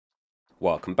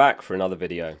Welcome back for another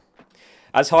video.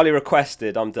 As highly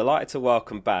requested, I'm delighted to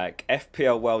welcome back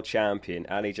FPL World Champion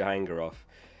Ali Jahangirov.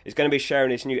 He's going to be sharing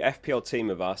his new FPL team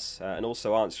with us and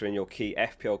also answering your key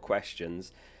FPL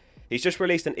questions. He's just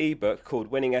released an ebook called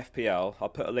Winning FPL. I'll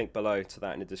put a link below to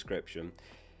that in the description.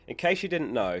 In case you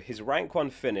didn't know, his rank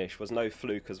 1 finish was no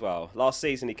fluke as well. Last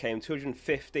season he came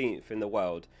 215th in the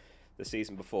world the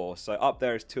season before, so up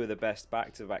there is two of the best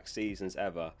back-to-back seasons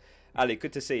ever. Ali,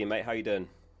 good to see you, mate. How you doing?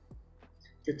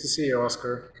 Good to see you,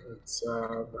 Oscar.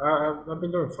 I've been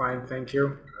doing fine, thank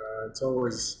you. It's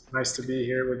always nice to be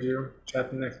here with you,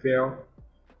 chatting FPL.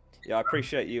 Yeah, I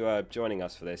appreciate you joining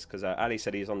us for this because Ali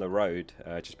said he's on the road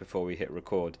just before we hit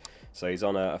record. So he's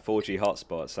on a 4G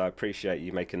hotspot, so I appreciate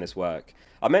you making this work.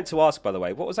 I meant to ask, by the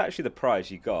way, what was actually the prize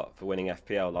you got for winning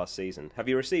FPL last season? Have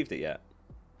you received it yet?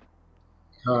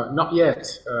 Not yet.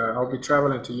 I'll be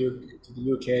traveling to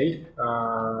the UK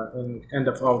in end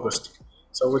of August.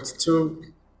 So it's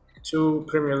two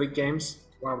Premier League games.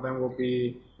 One of them will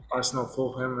be Arsenal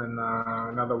Fulham, and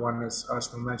another one is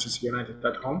Arsenal Manchester United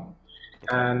at home.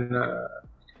 And a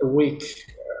week,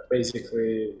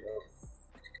 basically,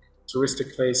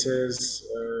 touristic places.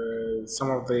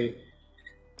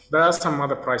 There are some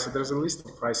other prices. There's a list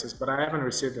of prices, but I haven't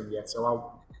received them yet. So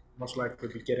I'll most likely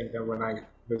be getting them when I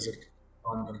visit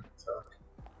London. So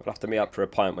We'll have to meet up for a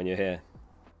pint when you're here.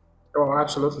 oh,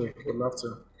 absolutely, would love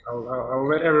to. I'll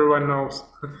let everyone know.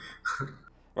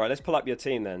 Right, let's pull up your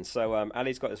team then. So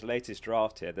Ali's got his latest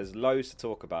draft here. There's loads to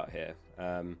talk about here.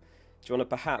 Do you want to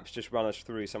perhaps just run us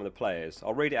through some of the players?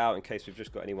 I'll read it out in case we've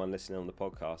just got anyone listening on the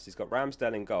podcast. He's got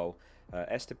Ramsdale in goal,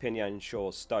 Estepinian,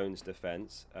 Shaw, Stones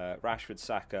defence, Rashford,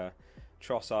 Saka,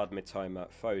 Trossard, Mitoma,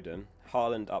 Foden,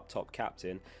 Haaland up top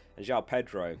captain, and João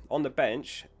Pedro. On the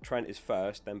bench, Trent is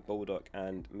first, then Baldock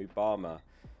and Mubama.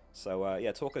 So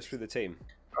yeah, talk us through the team.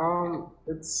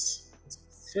 It's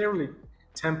fairly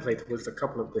template with a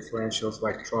couple of differentials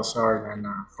like Trossard and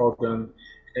Foden.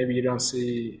 Maybe you don't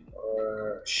see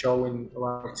Shaw in a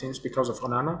lot of teams because of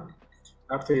Onana.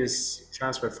 After his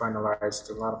transfer finalized,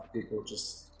 a lot of people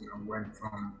just went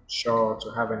from Shaw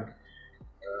to having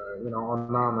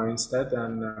Onana instead,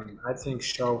 and I think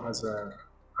Shaw has a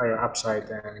higher upside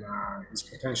than his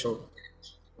potential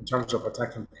in terms of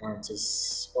attacking points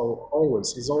he's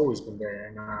always been there,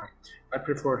 and I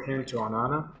prefer him to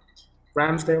Onana.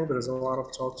 Ramsdale, there's a lot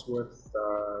of talks with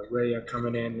Raya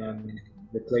coming in and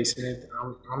replacing it.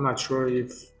 I'm not sure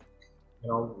if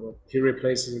he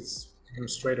replaces him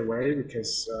straight away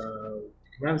because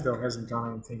Ramsdale hasn't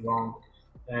done anything wrong,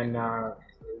 and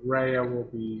Raya will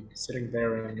be sitting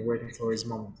there and waiting for his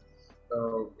moment.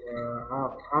 So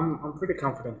I'm pretty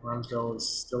confident Ramsdale is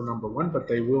still number one, but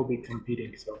they will be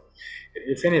competing. So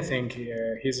if anything,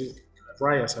 his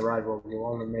Raya's arrival will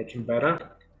only make him better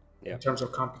in terms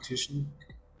of competition.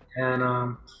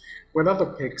 And with other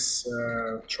picks,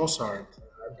 Trossard,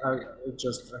 I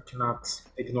cannot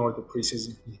ignore the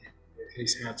preseason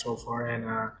he's had so far,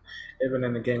 and even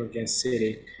in the game against City,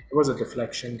 it was a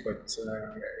deflection, but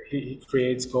he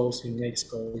creates goals, he makes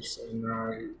goals,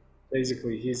 and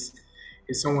basically he's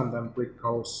someone that brings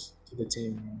goals to the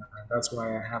team, and that's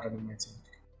why I have him in my team.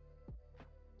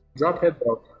 João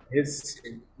Pedro,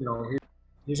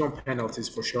 he's on penalties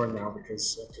for sure now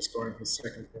because after scoring his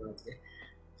second penalty,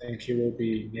 I think he will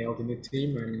be nailed in the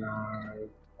team, and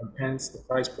on pens, the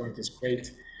price point is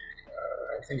great.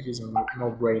 I think he's a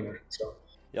no-brainer. So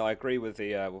yeah, I agree with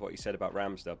what you said about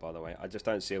Ramsdale. By the way, I just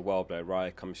don't see a world where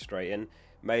Raya comes straight in.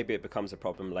 Maybe it becomes a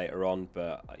problem later on,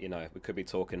 but we could be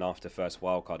talking after first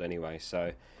wildcard anyway.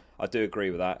 So I do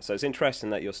agree with that. So it's interesting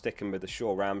that you're sticking with the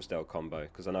Shaw Ramsdale combo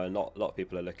because I know a lot of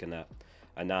people are looking at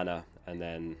Onana and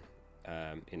then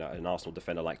an Arsenal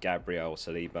defender like Gabriel or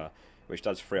Saliba, which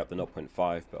does free up the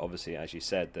 0.5. But obviously, as you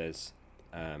said, there's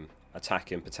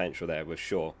attacking potential there with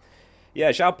Shaw.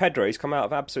 Yeah, João Pedro, he's come out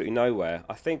of absolutely nowhere.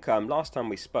 I think last time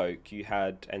we spoke, you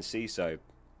had Enciso.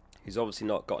 He's obviously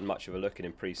not gotten much of a look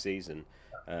in pre-season.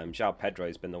 João Pedro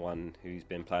has been the one who's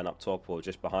been playing up top or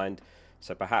just behind.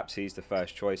 So perhaps he's the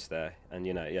first choice there. And,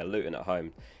 Luton at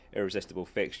home, irresistible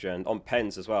fixture. And on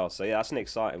pens as well. So, yeah, that's an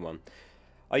exciting one.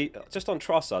 Just on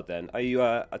Trossard then, are you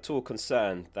at all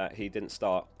concerned that he didn't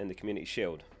start in the Community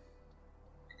Shield?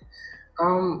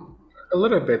 A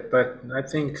little bit, but I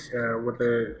think with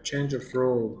the change of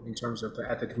rule in terms of the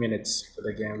added minutes for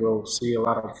the game, we'll see a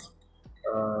lot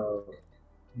of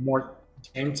more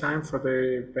game time for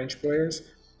the bench players.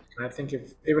 And I think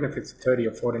even if it's 30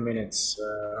 or 40 minutes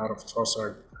out of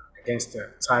Trossard against the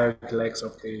tired legs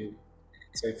of the,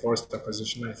 say, Forster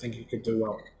position, I think he could do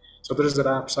well. So there's that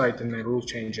upside in the rule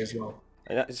change as well.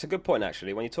 And it's a good point,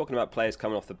 actually. When you're talking about players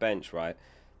coming off the bench, right?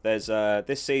 There's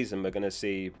this season we're going to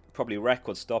see probably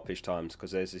record stoppage times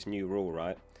because there's this new rule,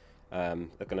 right?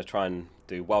 They're going to try and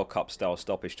do World Cup style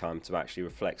stoppage time to actually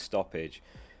reflect stoppage.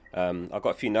 I've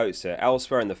got a few notes here.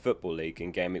 Elsewhere in the Football League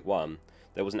in Game Week 1,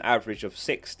 there was an average of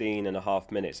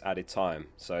 16.5 minutes added time.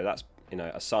 So that's,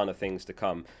 a sign of things to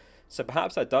come. So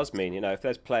perhaps that does mean, if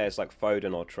there's players like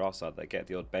Foden or Trossard that get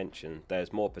the odd bench and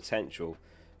there's more potential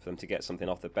for them to get something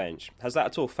off the bench. Has that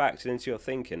at all factored into your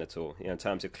thinking at all, in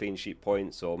terms of clean sheet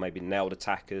points or maybe nailed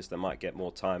attackers that might get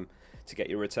more time to get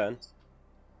your return?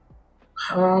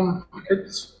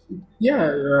 It's yeah.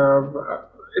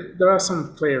 There are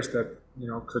some players that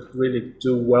could really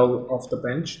do well off the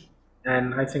bench,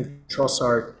 and I think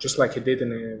Trossard, just like he did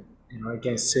in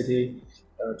against City,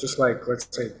 just like let's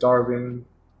say Darwin,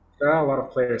 there are a lot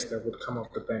of players that would come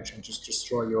off the bench and just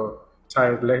destroy your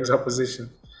tired legs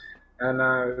opposition. And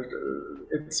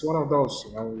it's one of those,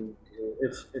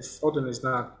 if Foden is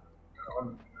not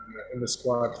on, in the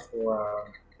squad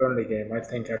for Burnley game, I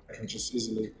think I can just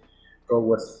easily go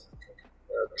with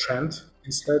Trent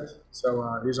instead.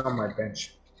 So he's on my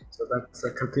bench. So that's a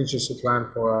contingency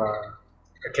plan for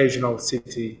occasional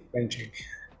City benching.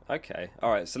 Okay,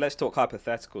 all right. So let's talk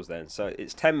hypotheticals then. So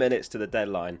it's 10 minutes to the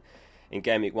deadline in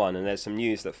Game Week 1, and there's some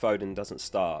news that Foden doesn't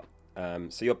start.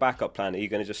 So your backup plan, are you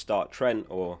going to just start Trent,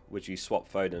 or would you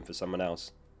swap Foden for someone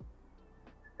else?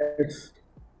 If,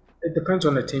 it depends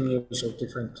on the team use of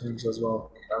different teams as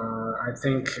well. I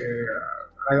think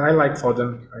I like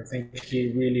Foden. I think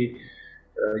he really,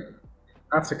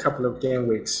 after a couple of game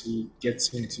weeks, he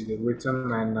gets into the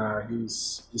rhythm and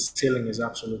his ceiling is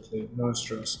absolutely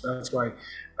monstrous. That's why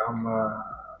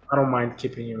I don't mind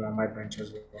keeping him on my bench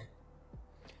as well.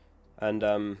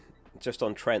 And just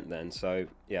on Trent then, so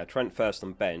yeah, Trent first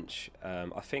on bench.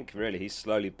 I think really he's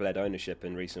slowly bled ownership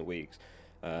in recent weeks.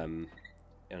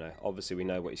 Obviously we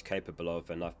know what he's capable of,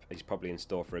 and he's probably in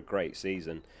store for a great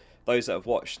season. Those that have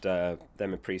watched them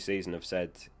in pre-season have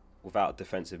said without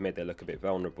defensive mid they look a bit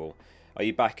vulnerable. Are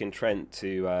you backing Trent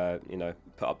to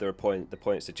put up the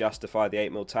points to justify the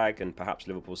 8 mil tag, and perhaps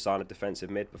Liverpool sign a defensive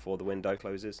mid before the window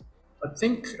closes? I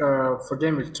think for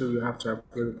game week 2 you have to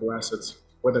have critical assets,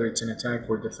 whether it's in attack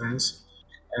or defense.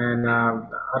 And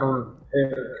I don't.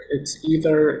 It's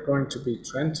either going to be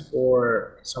Trent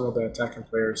or some of the attacking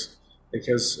players,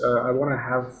 because I want to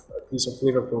have a piece of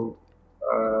Liverpool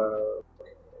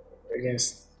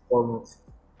against Bournemouth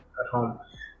at home.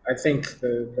 I think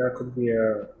there could be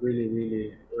a really,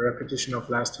 really repetition of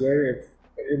last year.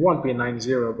 It won't be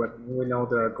 9-0, but we know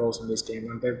there are goals in this game,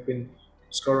 and they've been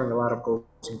scoring a lot of goals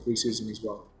in preseason as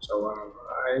well. So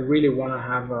I really want to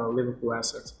have Liverpool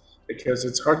assets because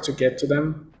it's hard to get to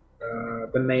them.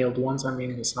 The nailed ones, I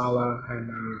mean, the Salah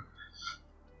and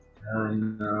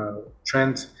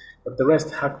Trent, but the rest,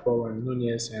 Hakpo and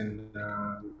Nunez and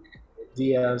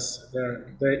Diaz,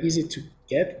 they're easy to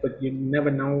get, but you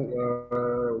never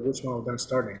know which one of them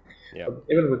starting. Yeah. But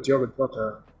even with Diogo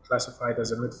Jota classified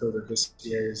as a midfielder this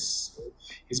year,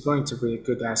 is going to be a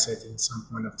good asset in some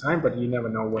point of time, but you never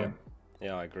know when.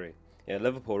 Yeah, I agree. Yeah,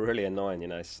 Liverpool are really annoying.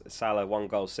 Salah 1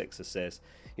 goal, 6 assists.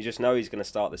 You just know he's going to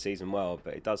start the season well,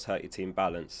 but it does hurt your team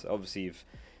balance. Obviously, you've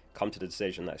come to the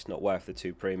decision that it's not worth the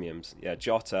 2 premiums. Yeah,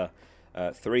 Jota.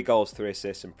 3 goals, 3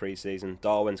 assists in pre-season.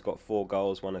 Darwin's got 4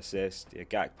 goals, 1 assist. Yeah,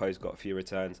 Gakpo's got a few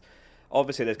returns.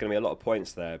 Obviously, there's going to be a lot of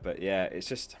points there, but yeah, it's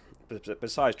just,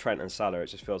 besides Trent and Salah, it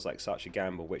just feels like such a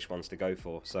gamble which ones to go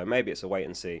for. So maybe it's a wait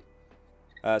and see.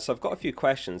 So I've got a few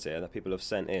questions here that people have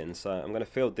sent in, so I'm going to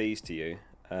field these to you.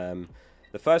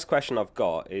 The first question I've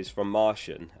got is from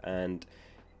Martian, and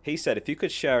he said, if you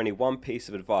could share any one piece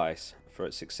of advice for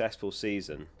a successful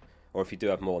season, or if you do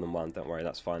have more than one, don't worry,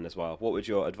 that's fine as well. What would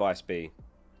your advice be?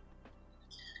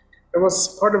 It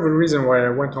was part of the reason why I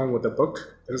went on with the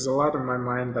book. There's a lot in my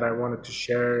mind that I wanted to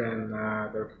share, and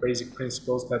the basic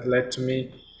principles that led to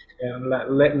me and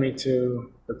led me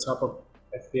to the top of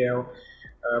FPL.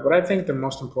 But I think the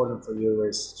most important for you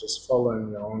is just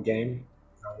following your own game,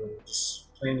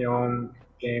 just playing your own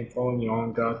game, following your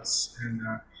own guts, and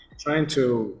trying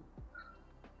to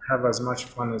have as much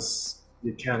fun as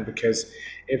you can, because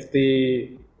if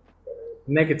the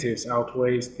negatives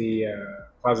outweighs the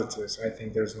positives, I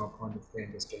think there's no point of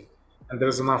playing this game. And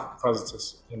there's enough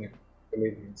positives in it,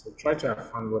 believe me. So try to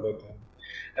have fun with it. And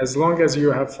as long as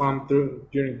you have fun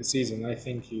during the season, I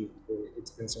think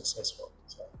it's been successful.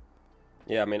 So.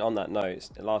 Yeah, I mean, on that note,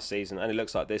 last season, and it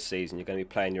looks like this season, you're going to be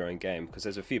playing your own game, because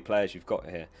there's a few players you've got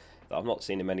here that I've not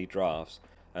seen in many drafts.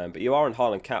 But you are in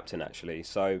Haaland captain, actually.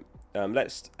 So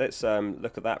let's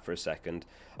look at that for a second.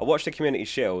 I watched the Community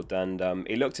Shield, and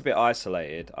he looked a bit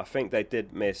isolated. I think they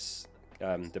did miss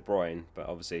De Bruyne, but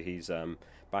obviously he's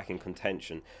back in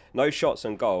contention. No shots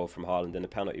on goal from Haaland in the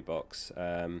penalty box.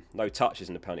 No touches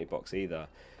in the penalty box either.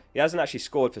 He hasn't actually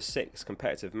scored for 6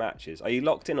 competitive matches. Are you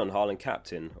locked in on Haaland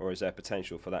captain, or is there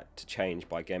potential for that to change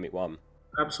by game week 1?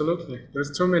 Absolutely.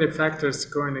 There's too many factors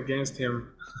going against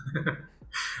him.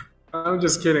 I'm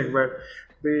just kidding, but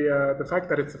the fact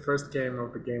that it's the first game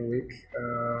of the game week,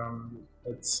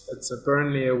 it's a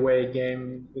Burnley away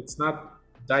game. It's not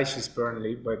Dyche's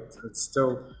Burnley, but it's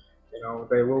still,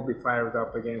 they will be fired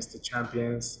up against the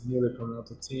champions, newly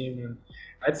promoted team, and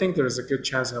I think there's a good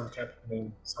chance of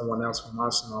captaining someone else from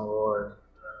Arsenal, or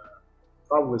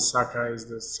probably Saka is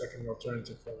the second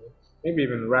alternative for me. Maybe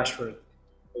even Rashford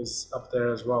is up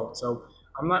there as well. So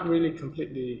I'm not really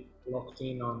completely locked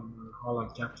in on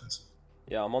Haaland captaincy.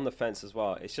 Yeah, I'm on the fence as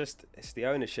well. It's the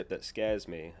ownership that scares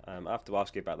me. I have to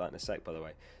ask you about that in a sec, by the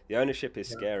way. The ownership is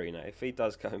scary. If he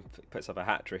does go and puts up a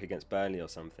hat-trick against Burnley or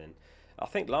something. I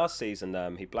think last season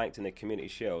he blanked in the Community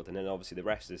Shield, and then obviously the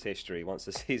rest is history once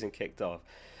the season kicked off.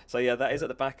 So yeah, that is at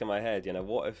the back of my head.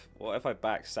 What if I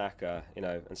back Saka,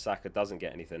 and Saka doesn't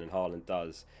get anything and Haaland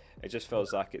does? It just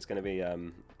feels like it's going to be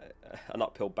an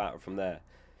uphill battle from there.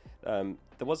 There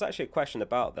was actually a question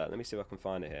about that. Let me see if I can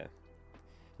find it here.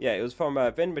 Yeah, it was from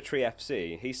Vinmatri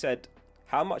FC. He said,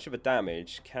 how much of a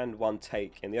damage can one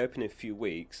take in the opening few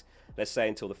weeks, let's say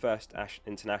until the first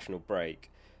international break,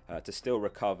 to still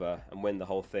recover and win the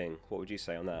whole thing? What would you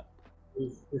say on that?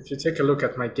 If you take a look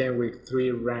at my game week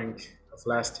 3 rank of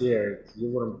last year, you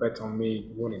wouldn't bet on me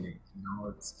winning it.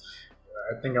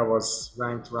 I think I was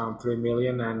ranked around 3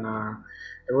 million, and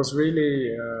it was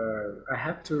really I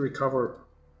had to recover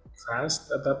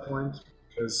fast at that point,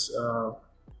 because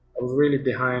I was really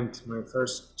behind. My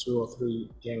first 2 or 3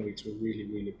 game weeks were really,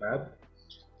 really bad,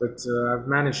 but I've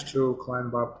managed to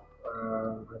climb up.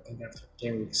 I think after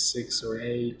game week 6 or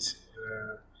 8,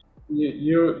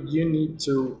 you need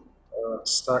to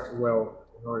start well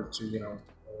in order to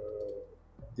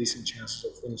decent chances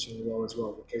of finishing well as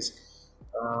well, because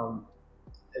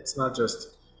it's not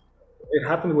just it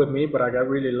happened with me, but I got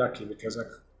really lucky because I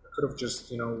could have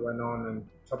just went on and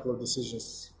a couple of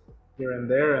decisions here and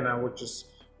there, and I would just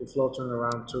be floating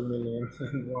around 2 million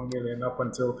and 1 million up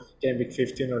until game week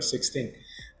 15 or 16.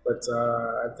 But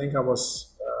I think I was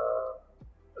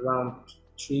around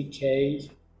 3K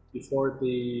before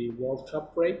the World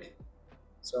Cup break,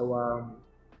 so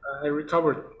I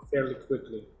recovered fairly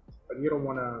quickly. But you don't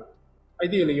want to.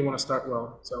 Ideally, you want to start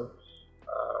well. So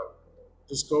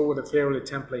just go with a fairly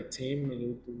template team, and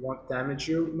it won't damage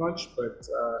you much. But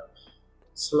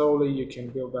slowly, you can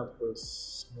build up with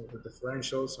some of the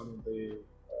differentials, some of the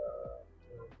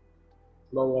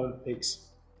low-owned picks.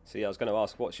 So yeah, I was going to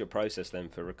ask, what's your process then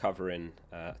for recovering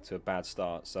to a bad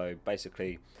start? So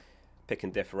basically,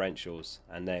 picking differentials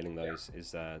and nailing those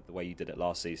is the way you did it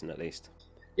last season, at least.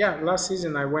 Yeah, last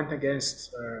season I went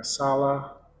against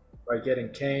Salah by getting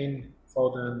Kane,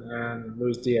 Foden, and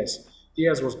Luis Diaz.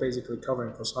 Diaz was basically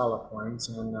covering for Salah points,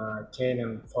 and Kane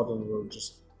and Foden were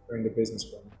just doing the business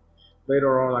for me.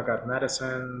 Later on, I got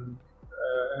Madison,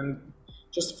 and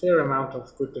just a fair amount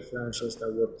of good differentials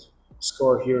that would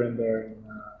score here and there, and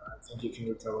I think you can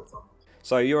recover from it.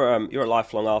 So you're a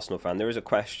lifelong Arsenal fan. There is a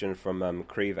question from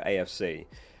Kriva AFC.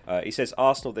 He says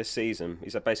Arsenal this season.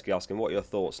 He's basically asking, what are your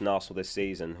thoughts on Arsenal this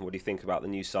season? What do you think about the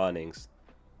new signings?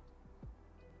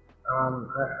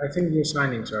 I think new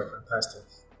signings are fantastic.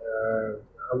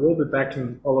 I will be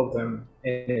backing all of them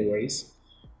anyways.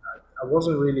 I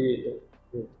wasn't really...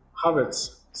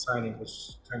 Havertz signing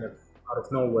was kind of out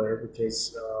of nowhere,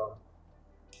 because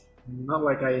not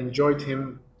like I enjoyed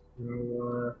him,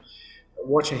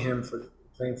 watching him for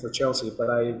playing for Chelsea, but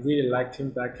I really liked him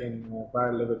back in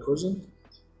Bayer Leverkusen.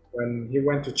 When he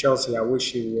went to Chelsea, I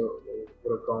wish he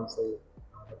would have gone for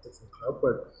a different club,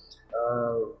 but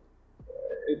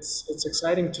it's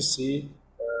exciting to see,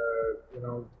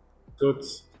 good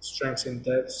strengths in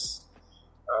depth.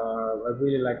 I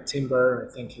really like Timber.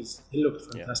 I think he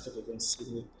looked fantastic against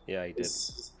City. Yeah, he did.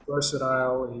 He's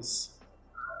versatile.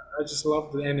 I just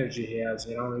love the energy he has.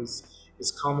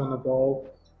 He's calm on the ball.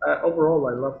 Overall,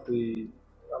 I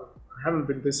haven't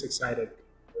been this excited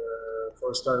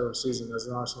for a start of the season as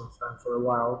an Arsenal fan for a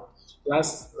while.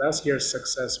 Last year's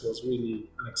success was really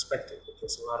unexpected,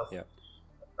 because a lot of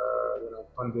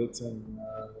pundits and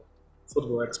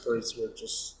football experts were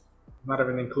just not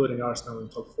even including Arsenal in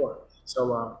top 4.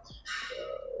 So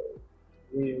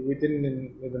we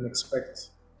didn't even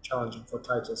expect challenging for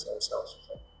titles ourselves.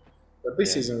 But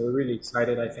this season we're really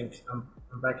excited. I think I'm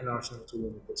backing Arsenal to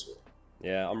win it this year.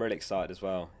 Yeah, I'm really excited as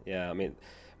well. Yeah, I mean,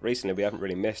 recently we haven't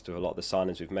really missed with a lot of the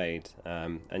signings we've made.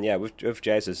 And yeah, with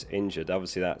Jesus injured,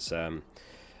 obviously that's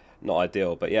not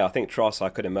ideal. But yeah, I think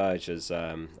Trossard could emerge as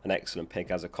an excellent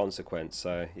pick as a consequence.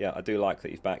 So yeah, I do like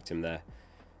that you've backed him there.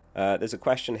 There's a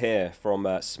question here from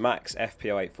Smacks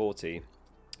FPO 840.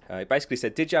 He basically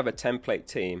said, did you have a template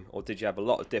team or did you have a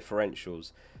lot of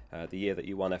differentials the year that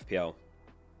you won FPL?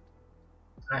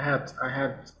 I had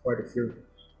quite a few.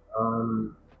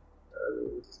 Um,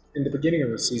 in the beginning of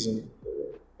the season,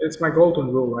 it's my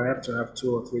golden rule. I have to have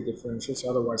 2 or 3 differentials,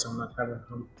 otherwise I'm not having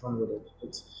fun with it.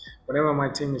 Whenever my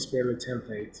team is fairly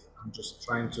template, I'm just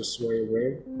trying to sway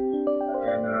away.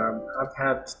 And I've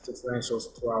had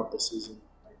differentials throughout the season.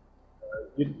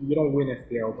 You don't win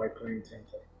FPL by playing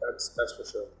template. That's for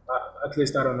sure. At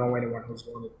least I don't know anyone who's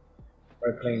won it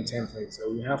by playing template.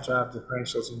 So you have to have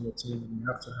differentials in your team, and you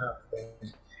have to have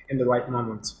them in the right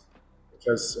moment,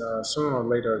 because sooner or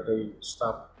later they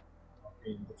stop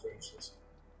being differentials.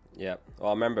 Yeah,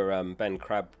 well, I remember Ben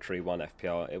Crabtree won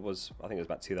FPL. I think it was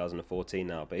about 2014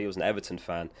 now, but he was an Everton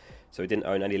fan, so he didn't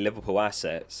own any Liverpool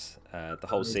assets the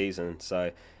whole season.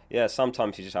 So yeah,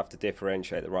 sometimes you just have to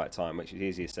differentiate at the right time, which is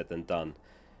easier said than done.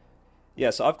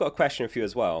 Yeah, so I've got a question for you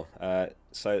as well.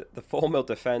 So the 4 mil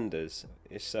defenders,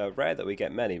 it's rare that we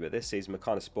get many, but this season we're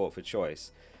kind of sport for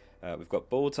choice. We've got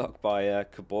Baldock by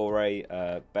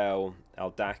Kabore, Bell,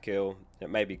 Aldakil,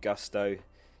 maybe Gusto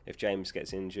if James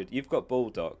gets injured. You've got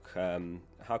Baldock.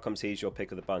 How comes he's your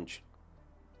pick of the bunch?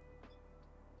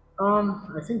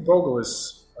 I think Bogle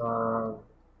is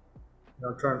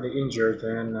currently injured,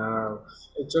 and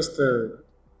it's just a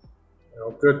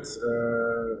good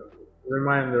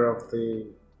reminder of the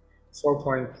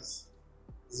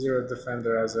 4.0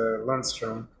 defender as a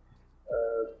Lundstrom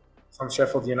from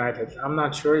Sheffield United. I'm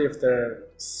not sure if they're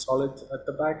solid at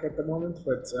the back at the moment,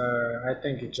 but I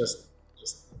think it just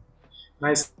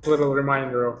nice little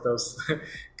reminder of those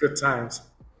good times.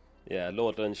 Yeah,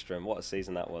 Lord Lundstrom, what a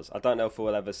season that was. I don't know if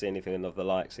we'll ever see anything of the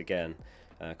likes again,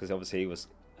 because obviously he was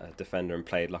a defender and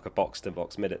played like a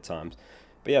box-to-box mid at times.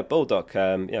 But yeah, Baldock,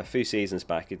 a few seasons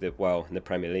back, he did well in the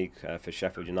Premier League for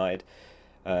Sheffield United.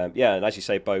 And as you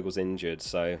say, Bogle's injured,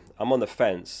 so I'm on the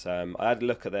fence. I had a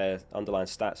look at their underlying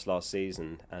stats last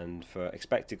season, and for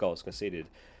expected goals conceded,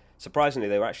 surprisingly,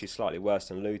 they were actually slightly worse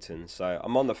than Luton. So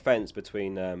I'm on the fence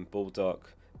between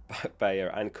Baldock, Bayer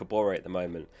and Kabore at the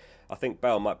moment. I think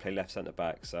Bell might play left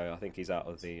centre-back, so I think he's out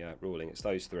of the ruling. It's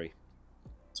those 3.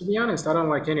 To be honest, I don't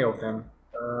like any of them.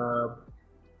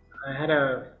 I had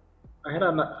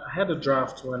a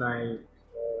draft when I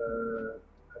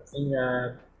think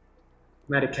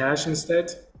Matty Cash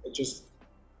instead. Just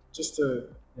to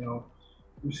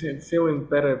feeling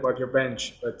better about your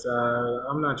bench, but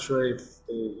I'm not sure if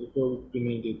it will be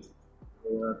needed.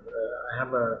 I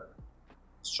have a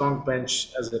strong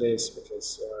bench as it is,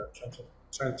 because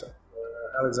Trent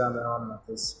Alexander-Arnold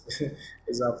is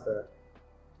up there.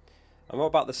 And what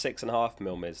about the 6.5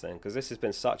 mil mids then? Because this has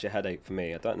been such a headache for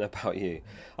me. I don't know about you.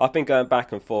 I've been going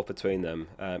back and forth between them.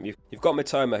 You've got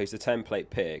Mitoma, who's the template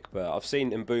pick, but I've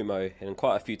seen Mbumo in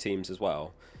quite a few teams as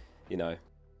well.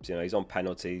 He's on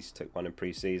penalties, took one in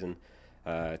pre-season,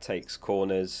 takes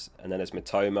corners, and then there's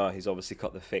Mitoma. He's obviously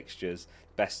got the fixtures,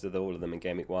 best of all of them in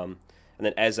Game Week 1. And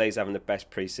then Eze's having the best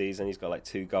pre-season. He's got like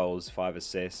 2 goals, 5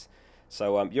 assists.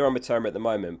 So you're on Mitoma at the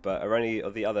moment, but are any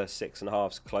of the other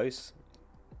 6.5s close?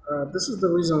 This is the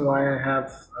reason why I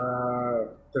have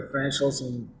differentials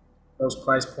in those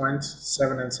price points,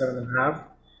 7 and 7.5.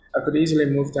 I could easily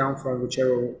move down from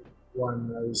whichever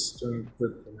one I was doing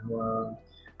good.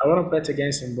 I want to bet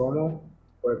against Mbomo,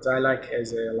 but I like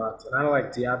Eze a lot, and I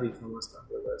like Diaby from Aston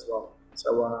Villa as well.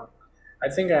 So I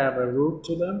think I have a route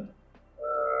to them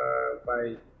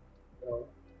by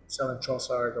selling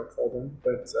Trossard or Foden,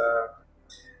 but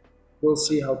we'll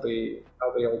see how they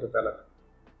all develop.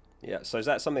 Yeah, so is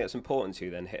that something that's important to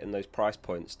you then, hitting those price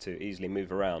points to easily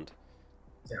move around?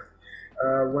 Yeah.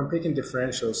 When picking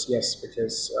differentials, yes,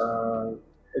 because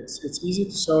it's easy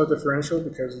to sell a differential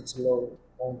because it's a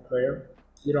low-owned player.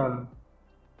 You don't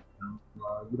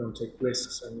take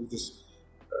risks, and you just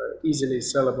easily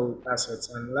sellable assets.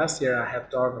 And last year I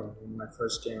had Darwin in my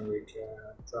first game week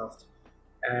draft,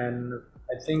 and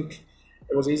I think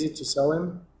it was easy to sell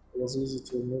him. It was easy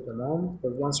to move him on.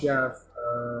 But once you have,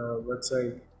 let's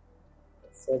say,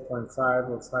 4.5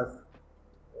 or 5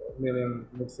 million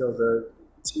midfielder,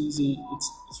 it's easy.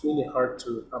 It's really hard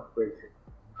to upgrade him.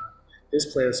 These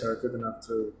players are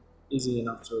easy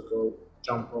enough to go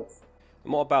jump off.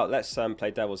 And what about, let's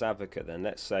play devil's advocate then.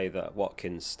 Let's say that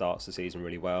Watkins starts the season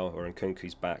really well, or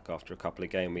Nkunku's back after a couple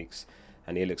of game weeks,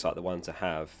 and he looks like the one to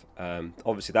have.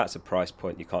 Obviously, that's a price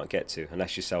point you can't get to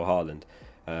unless you sell Haaland.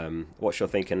 What's your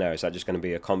thinking there? Is that just going to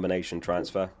be a combination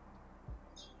transfer?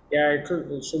 Yeah, it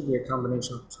could. It should be a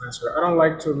combination of transfer. I don't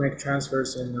like to make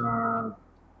transfers in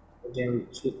game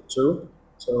week two.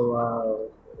 So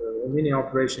a mini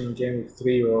operation in game week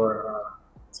three or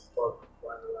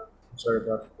I'm sorry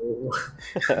about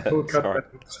we'll cut Sorry.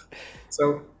 that.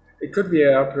 So it could be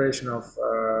an operation of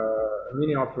a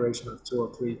mini operation of two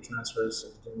or three transfers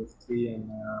in game week three, and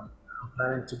I'm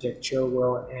planning to get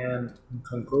Chilwell and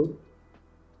Nkunku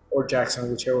or Jackson,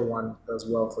 whichever one does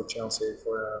well for Chelsea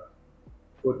for a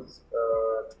good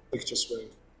fixture swing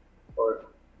for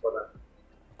them.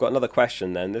 Got another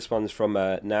question then. This one's from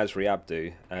Nasri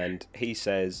Abdu, and he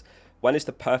says, when is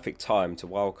the perfect time to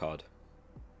wildcard?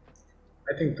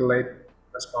 I think delayed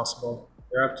as possible.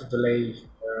 You have to delay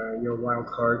your wild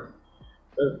card.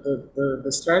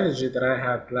 The strategy that I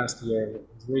had last year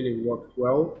really worked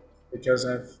well because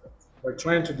by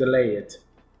trying to delay it,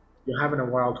 you're having a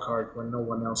wild card when no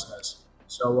one else has.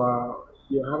 So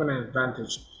you have an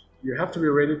advantage. You have to be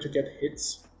ready to get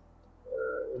hits,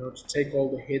 to take all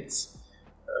the hits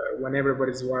when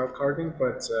everybody's wild carding.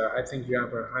 But I think you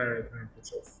have a higher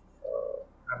advantage of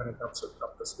having it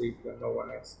up the sleeve when no one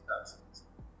else has.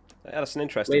 Yeah, that's an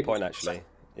interesting Late. point, actually.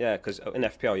 Yeah, because in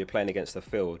FPL you're playing against the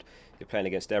field, you're playing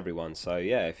against everyone. So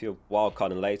yeah, if you're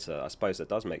wildcarding later, I suppose that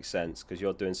does make sense because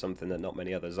you're doing something that not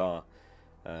many others are.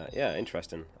 Yeah,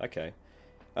 interesting. Okay.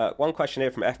 One question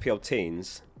here from FPL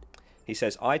Teens. He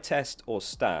says, eye test or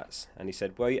stats? And he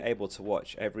said, were you able to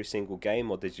watch every single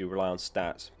game or did you rely on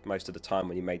stats most of the time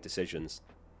when you made decisions?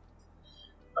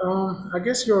 I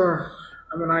guess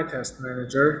I'm an eye test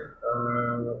manager.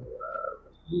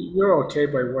 You're okay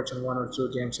by watching one or two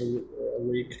games a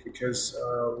week because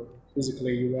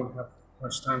physically you won't have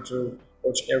much time to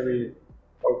watch every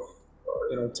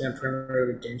of 10 Premier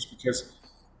League games because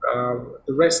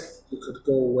the rest you could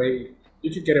go away.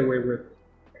 You could get away with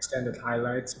extended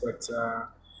highlights, but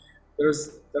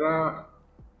there are.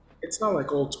 It's not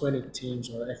like all 20 teams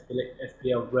are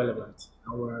FPL relevant.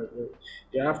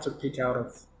 You have to pick out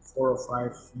of four or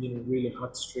five really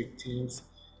hot streak teams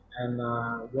and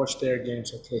watch their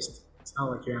games at least. It's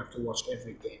not like you have to watch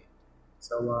every game.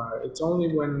 So it's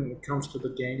only when it comes to the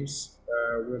games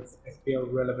with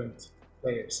FPL relevant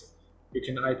players you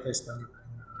can eye test them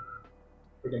and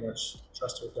pretty much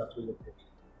trust your gut with the pick.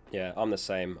 Yeah, I'm the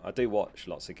same. I do watch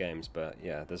lots of games, but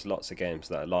yeah, there's lots of games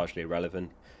that are largely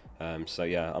irrelevant. So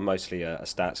yeah, I'm mostly a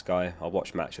stats guy. I'll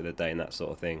watch match of the day and that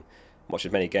sort of thing. Watch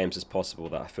as many games as possible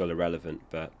that I feel irrelevant.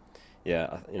 But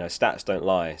yeah, stats don't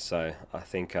lie. So I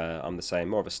think I'm the same.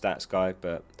 More of a stats guy,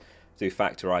 but do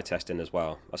factor eye testing as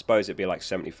well. I suppose it'd be like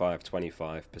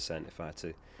 75-25% if I had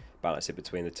to balance it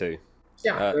between the two.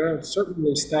 Yeah, Uh, there are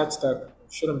certainly stats that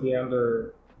shouldn't be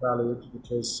undervalued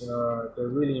because they're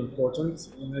really important,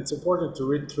 and it's important to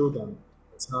read through them.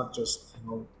 It's not just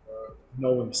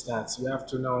knowing stats. You have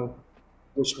to know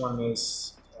which one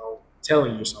is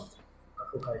telling you something. I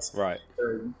hope I said right.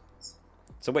 very.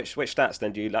 So which stats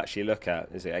then do you actually look at?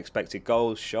 Is it expected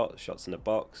goals, shots in the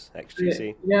box, Yeah,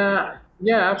 XGC?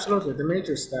 yeah, absolutely. The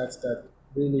major stats that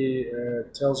really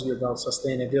tells you about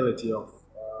sustainability of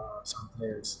some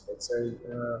players. Let's say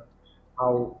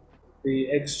how the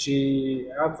XG.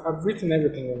 I've written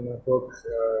everything in my book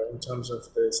in terms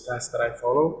of the stats that I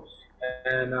follow,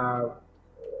 and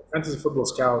Fantasy Football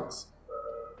Scout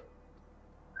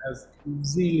has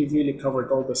really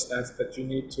covered all the stats that you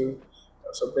need to.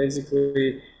 So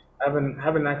basically,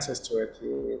 having access to it,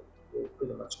 you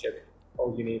pretty much get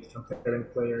all you need comparing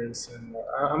players. And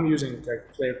I'm using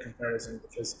like player comparison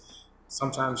because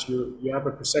sometimes you have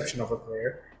a perception of a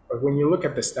player, but when you look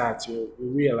at the stats, you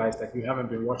realize that you haven't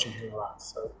been watching him a lot.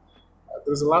 So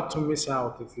there's a lot to miss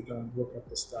out if you don't look at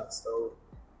the stats. So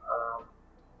um,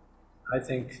 I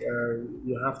think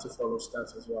you have to follow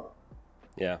stats as well.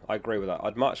 Yeah, I agree with that.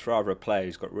 I'd much rather a player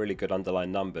who's got really good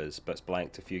underlying numbers but's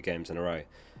blanked a few games in a row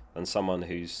than someone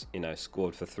who's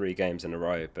scored for 3 games in a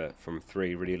row but from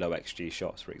 3 really low XG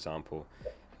shots, for example.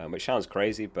 Which sounds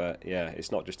crazy, but yeah,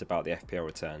 it's not just about the FPL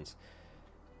returns.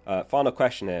 Final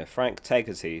question here. Frank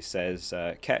Tegerty says,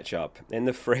 ketchup in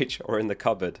the fridge or in the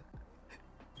cupboard?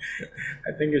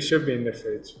 I think it should be in the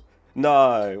fridge.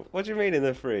 No, what do you mean in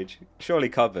the fridge? Surely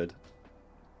cupboard.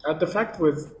 The fact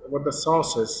with the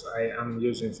sauces I am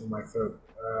using for my food,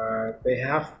 they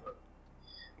have.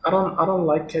 I don't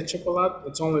like ketchup a lot.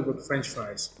 It's only with French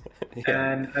fries,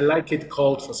 Yeah, and I like it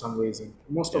cold for some reason.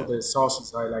 Most yeah. of the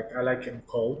sauces I like them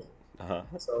cold. Uh-huh.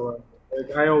 So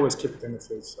I always keep it in the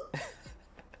fridge. So.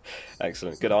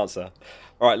 Excellent, good answer.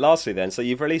 All right, lastly then, so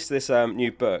you've released this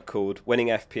new book called Winning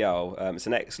FPL. It's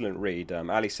an excellent read.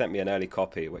 Ali sent me an early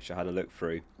copy, which I had a look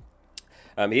through.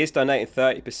 He is donating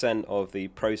 30% of the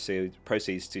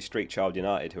proceeds to Street Child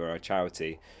United, who are a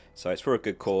charity. So it's for a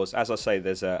good cause. As I say,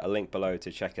 there's a link below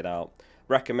to check it out.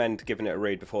 Recommend giving it a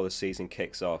read before the season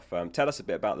kicks off. Tell us a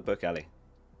bit about the book, Ali.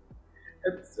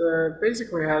 It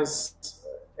basically has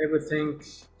everything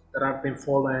that I've been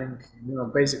following,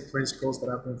 basic principles that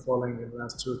I've been following in the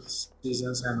last 2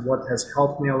 seasons, and what has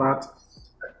helped me a lot,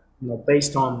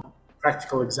 based on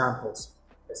practical examples.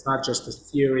 It's not just a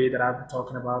theory that I've been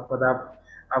talking about, but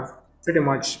I've pretty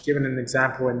much given an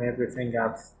example in everything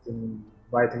I've been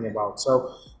writing about.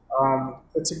 So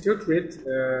it's a good read.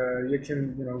 You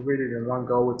can read it in one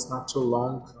go. It's not too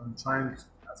long.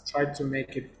 I've tried to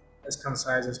make it as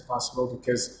concise as possible,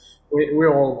 because we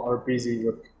all are busy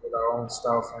with our own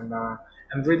stuff,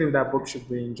 and reading that book should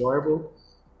be enjoyable.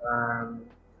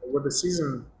 With the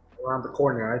season around the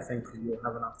corner, I think you'll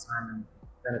have enough time and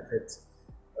benefit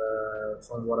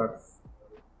from what I've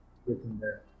written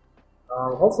there.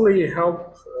 Hopefully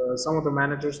help some of the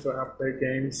managers to up their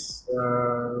games.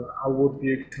 I would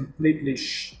be completely,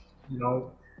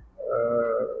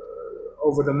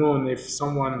 over the moon if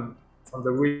someone from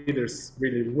the readers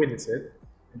really wins it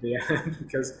in the end,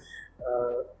 because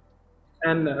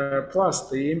plus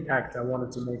the impact I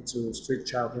wanted to make to Street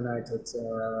Child United.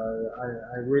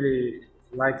 I really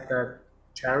like that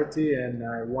charity, and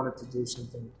I wanted to do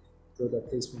something good,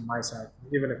 at least from my side,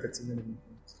 even if it's a minimum.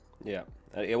 Yeah,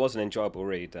 it was an enjoyable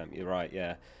read. You're right,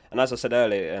 yeah. And as I said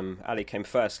earlier, Ali came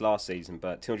first last season,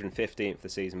 but 215th the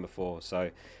season before, so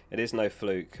it is no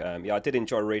fluke. I did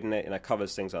enjoy reading it. It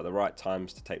covers things like the right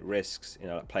times to take risks,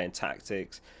 like playing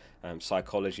tactics,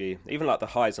 psychology, even like the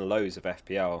highs and lows of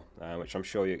FPL, which I'm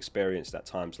sure you experienced at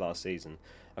times last season.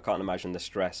 I can't imagine the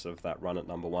stress of that run at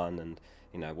number one, and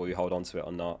will you hold on to it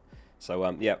or not? So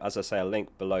as I say, a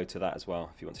link below to that as well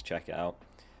if you want to check it out.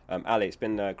 Ali, it's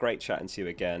been great chatting to you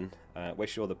again.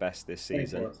 Wish you all the best this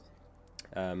season.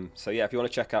 If you want to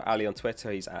check out Ali on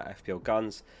Twitter, he's at FPL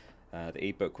Guns. The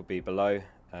ebook will be below.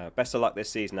 Best of luck this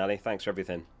season, Ali. Thanks for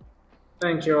everything.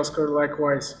 Thank you, Oscar.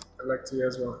 Likewise. Good luck to you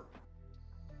as well.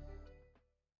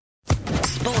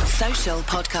 Sports Social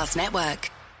Podcast Network.